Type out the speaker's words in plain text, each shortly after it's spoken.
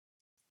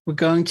We're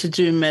going to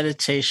do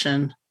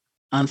meditation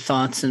on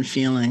thoughts and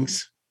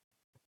feelings.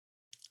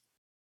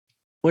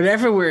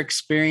 Whatever we're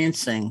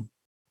experiencing,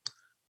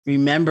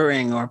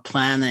 remembering or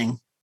planning,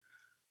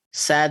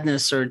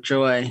 sadness or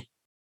joy,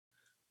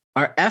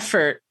 our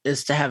effort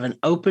is to have an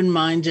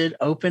open-minded,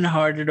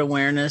 open-hearted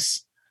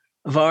awareness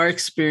of our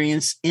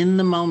experience in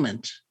the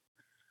moment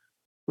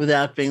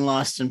without being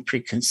lost in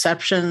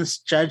preconceptions,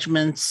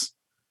 judgments,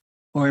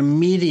 or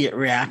immediate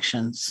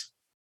reactions.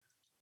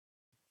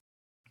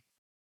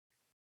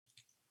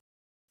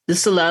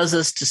 This allows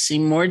us to see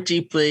more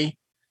deeply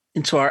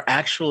into our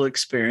actual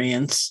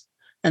experience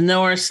and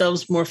know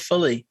ourselves more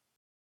fully.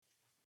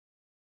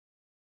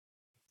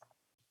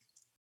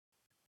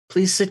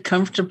 Please sit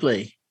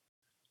comfortably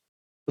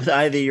with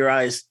either your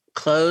eyes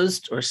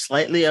closed or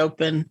slightly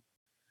open,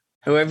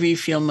 however you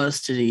feel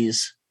most at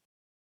ease.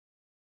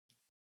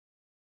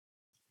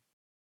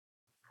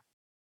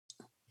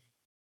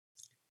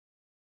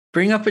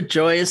 Bring up a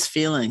joyous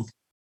feeling,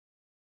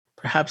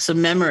 perhaps a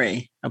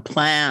memory, a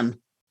plan,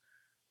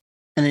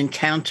 an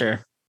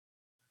encounter,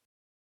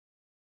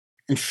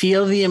 and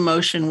feel the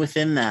emotion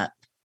within that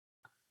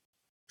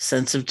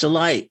sense of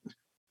delight,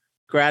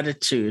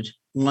 gratitude,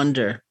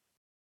 wonder.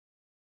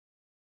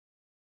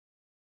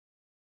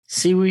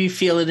 See where you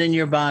feel it in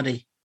your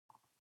body.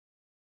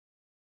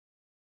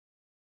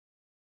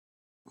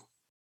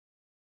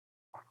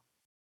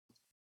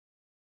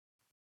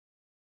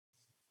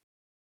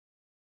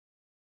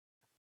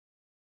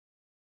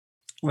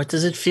 What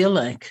does it feel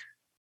like?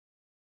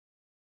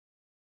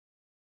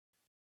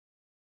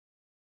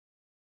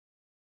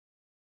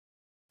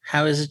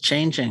 How is it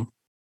changing?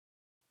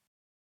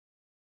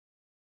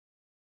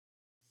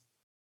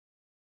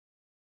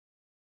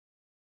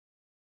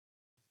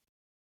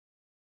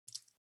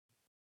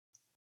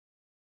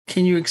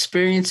 Can you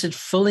experience it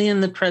fully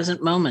in the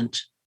present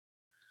moment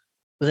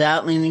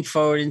without leaning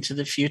forward into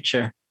the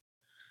future?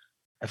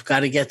 I've got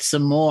to get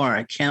some more.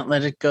 I can't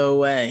let it go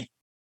away.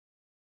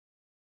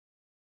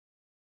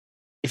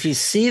 If you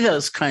see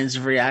those kinds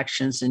of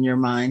reactions in your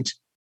mind,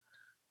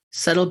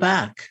 settle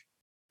back.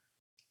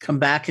 Come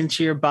back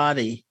into your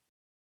body.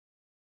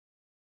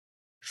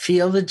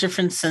 Feel the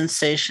different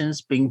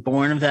sensations being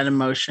born of that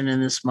emotion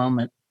in this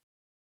moment.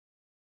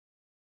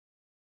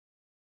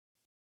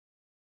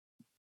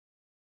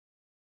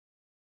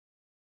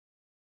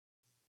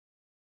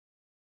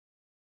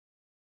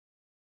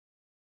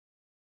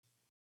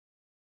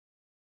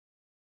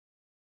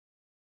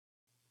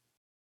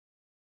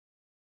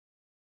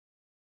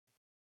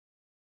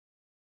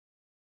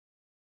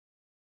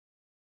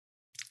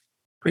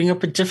 Bring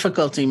up a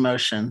difficult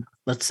emotion.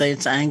 Let's say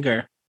it's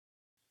anger.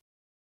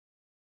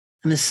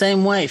 In the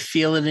same way,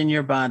 feel it in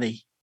your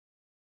body.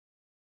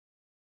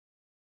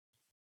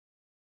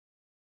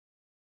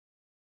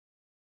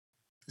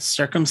 The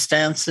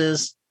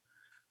circumstances,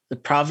 the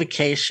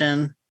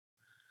provocation,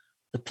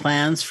 the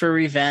plans for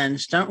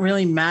revenge don't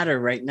really matter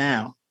right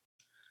now.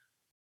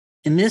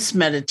 In this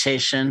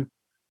meditation,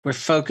 we're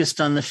focused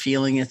on the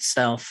feeling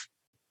itself.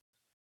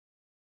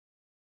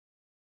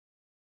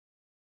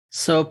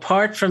 So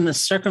apart from the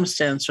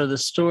circumstance or the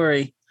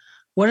story,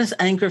 what does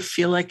anger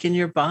feel like in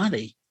your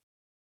body?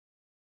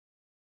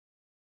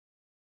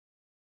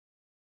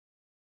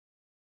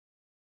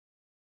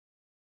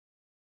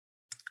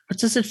 What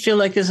does it feel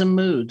like as a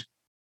mood?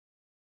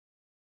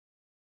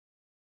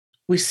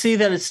 We see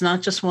that it's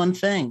not just one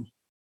thing.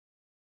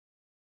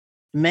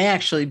 It may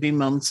actually be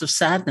moments of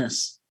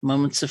sadness,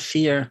 moments of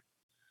fear,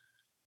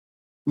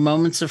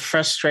 moments of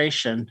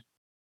frustration,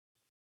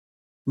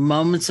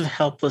 moments of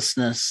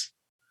helplessness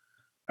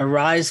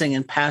arising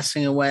and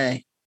passing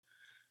away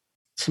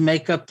to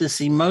make up this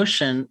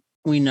emotion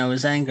we know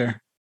as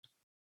anger.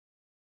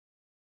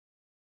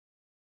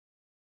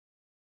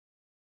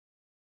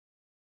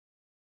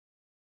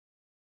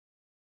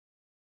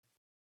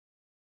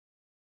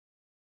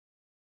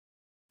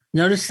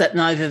 Notice that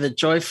neither the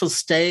joyful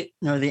state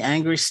nor the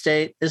angry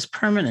state is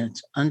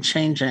permanent,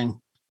 unchanging.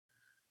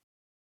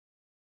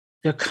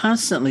 They're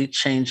constantly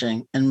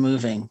changing and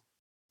moving,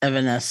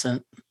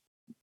 evanescent.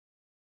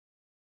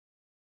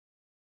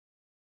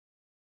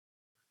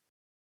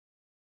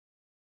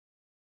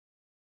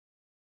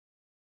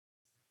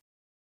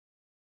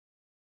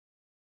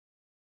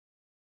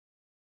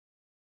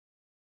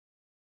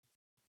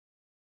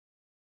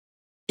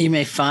 You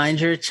may find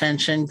your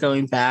attention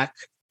going back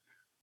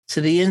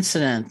to the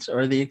incident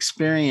or the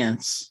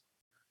experience.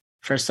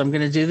 First, I'm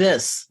going to do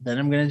this, then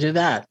I'm going to do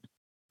that.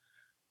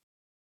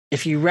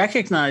 If you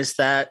recognize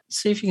that,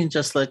 see if you can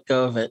just let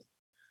go of it.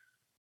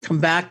 Come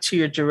back to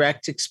your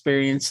direct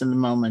experience in the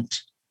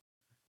moment.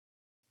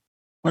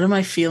 What am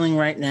I feeling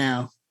right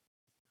now?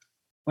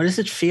 What does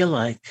it feel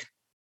like?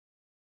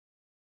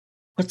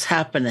 What's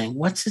happening?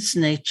 What's its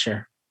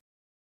nature?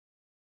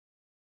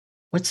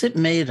 What's it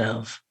made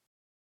of?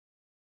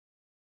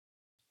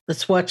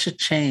 Let's watch it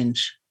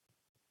change.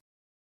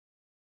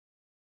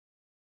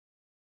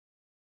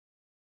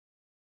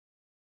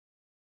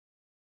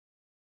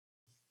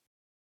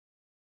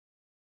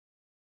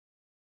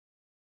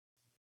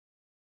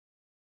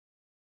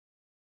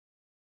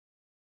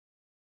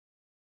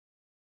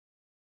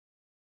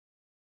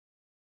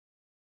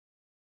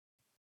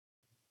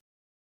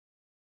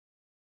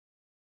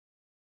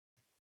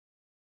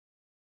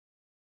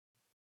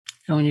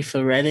 And when you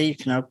feel ready, you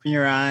can open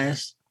your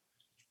eyes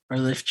or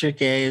lift your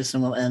gaze,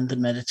 and we'll end the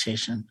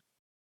meditation.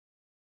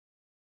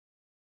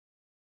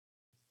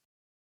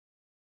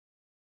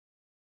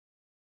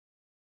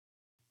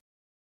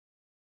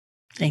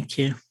 Thank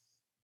you.